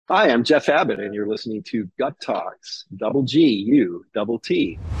Hi, I'm Jeff Abbott, and you're listening to Gut Talks, double G, U, double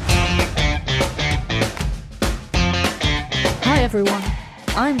T. Hi everyone,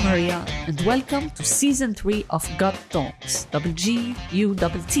 I'm Maria, and welcome to Season 3 of Gut Talks, double G, U,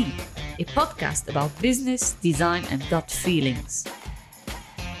 double T, a podcast about business, design, and gut feelings.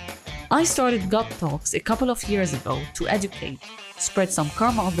 I started Gut Talks a couple of years ago to educate, spread some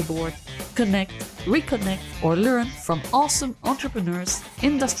karma on the board, connect, reconnect, or learn from awesome entrepreneurs,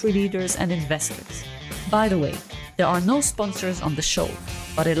 industry leaders, and investors. By the way, there are no sponsors on the show,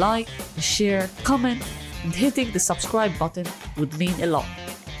 but a like, a share, comment, and hitting the subscribe button would mean a lot.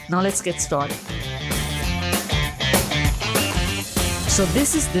 Now let's get started. So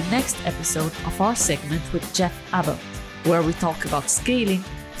this is the next episode of our segment with Jeff Abbott, where we talk about scaling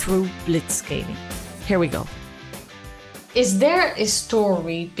through blitzscaling. Here we go. Is there a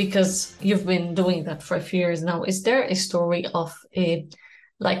story, because you've been doing that for a few years now, is there a story of a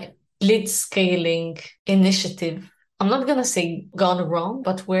blitzscaling initiative? I'm not going to say gone wrong,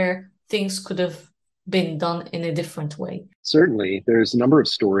 but where things could have been done in a different way? Certainly, there's a number of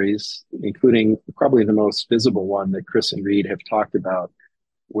stories, including probably the most visible one that Chris and Reed have talked about,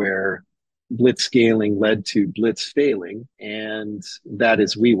 where blitzscaling led to blitz failing, and that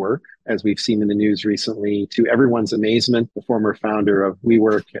is WeWork, as we've seen in the news recently. To everyone's amazement, the former founder of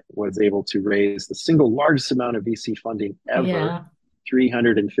WeWork was able to raise the single largest amount of VC funding ever,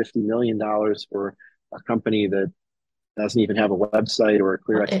 $350 million for a company that doesn't even have a website or a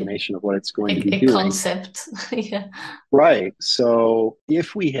clear explanation of what it's going to be doing. Concept. Yeah. Right. So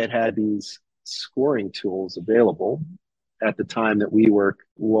if we had had these scoring tools available at the time that WeWork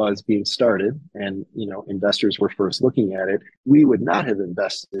was being started and, investors were first looking at it, we would not have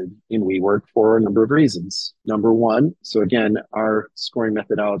invested in WeWork for a number of reasons. Number one, so again, our scoring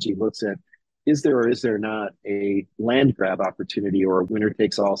methodology looks at, is there or is there not a land grab opportunity or a winner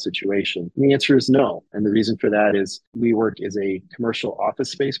takes all situation? And the answer is no. And the reason for that is WeWork is a commercial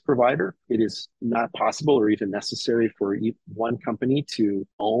office space provider. It is not possible or even necessary for one company to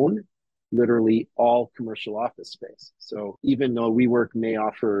own literally all commercial office space. So even though WeWork may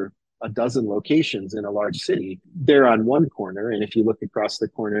offer a dozen locations in a large city, they're on one corner. And if you look across the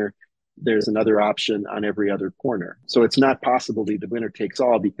corner, there's another option on every other corner. So it's not possible to be the winner takes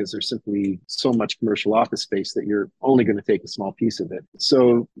all because there's simply so much commercial office space that you're only going to take a small piece of it.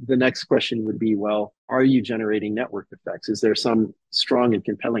 So the next question would be, well, are you generating network effects? Is there some strong and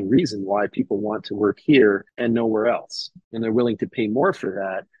compelling reason why people want to work here and nowhere else? And they're willing to pay more for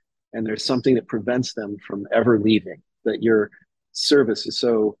that. And there's something that prevents them from ever leaving, that your service is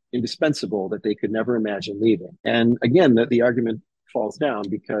so indispensable that they could never imagine leaving. And again, the argument falls down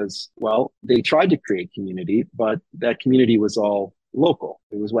because, well, they tried to create community, but that community was all local.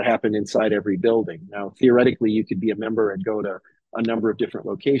 It was what happened inside every building. Now, theoretically, you could be a member and go to a number of different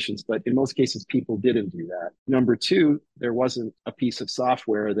locations, but in most cases, people didn't do that. Number two, there wasn't a piece of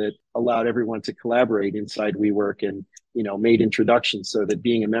software that allowed everyone to collaborate inside WeWork and, made introductions so that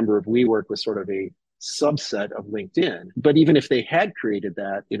being a member of WeWork was sort of a subset of LinkedIn. But even if they had created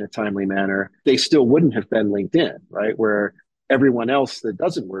that in a timely manner, they still wouldn't have been LinkedIn, right? Where everyone else that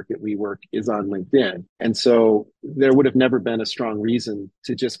doesn't work at WeWork is on LinkedIn. And so there would have never been a strong reason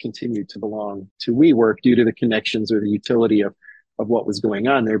to just continue to belong to WeWork due to the connections or the utility of what was going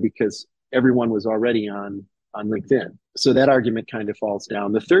on there, because everyone was already on LinkedIn. So that argument kind of falls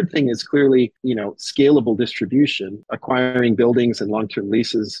down. The third thing is clearly, scalable distribution, acquiring buildings and long-term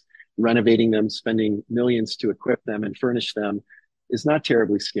leases, renovating them, spending millions to equip them and furnish them is not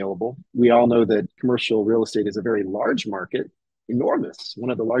terribly scalable. We all know that commercial real estate is a very large market, enormous, one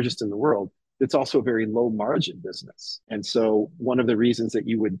of the largest in the world. It's also a very low margin business. And so one of the reasons that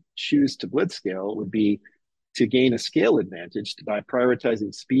you would choose to blitzscale would be to gain a scale advantage by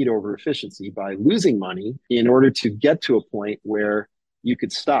prioritizing speed over efficiency, by losing money in order to get to a point where you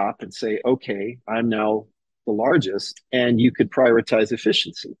could stop and say, okay, I'm now the largest, and you could prioritize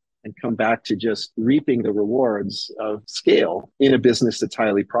efficiency and come back to just reaping the rewards of scale in a business that's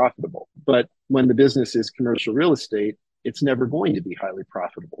highly profitable. But when the business is commercial real estate, it's never going to be highly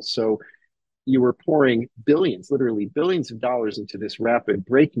profitable. So you were pouring billions, literally billions of dollars into this rapid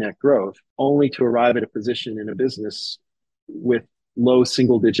breakneck growth, only to arrive at a position in a business with low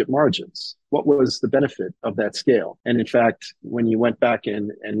single-digit margins. What was the benefit of that scale? And in fact, when you went back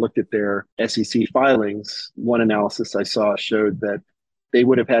and looked at their SEC filings, one analysis I saw showed that they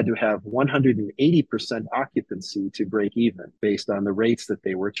would have had to have 180% occupancy to break even based on the rates that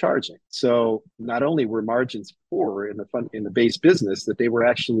they were charging. So not only were margins poor in the base business, that they were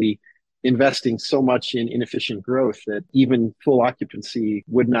actually investing so much in inefficient growth that even full occupancy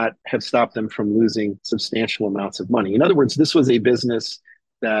would not have stopped them from losing substantial amounts of money. In other words, this was a business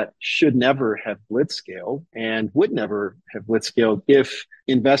that should never have blitzscaled and would never have blitzscaled if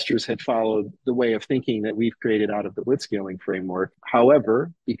investors had followed the way of thinking that we've created out of the blitzscaling framework.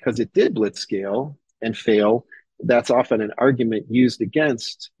 However, because it did blitzscale and fail, that's often an argument used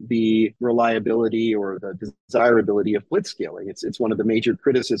against the reliability or the desirability of blitzscaling. It's one of the major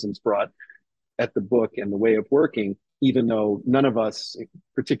criticisms brought at the book and the way of working, even though none of us,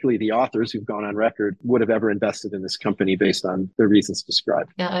 particularly the authors who've gone on record, would have ever invested in this company based on the reasons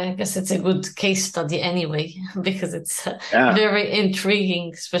described. Yeah, I guess it's a good case study anyway, because it's very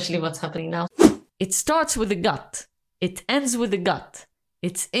intriguing, especially what's happening now. It starts with the gut. It ends with the gut.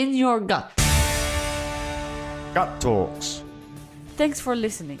 It's in your gut. Gut Talks. Thanks for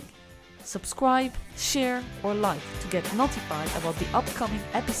listening. Subscribe, share, or like to get notified about the upcoming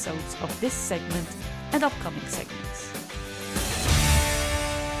episodes of this segment and upcoming segments.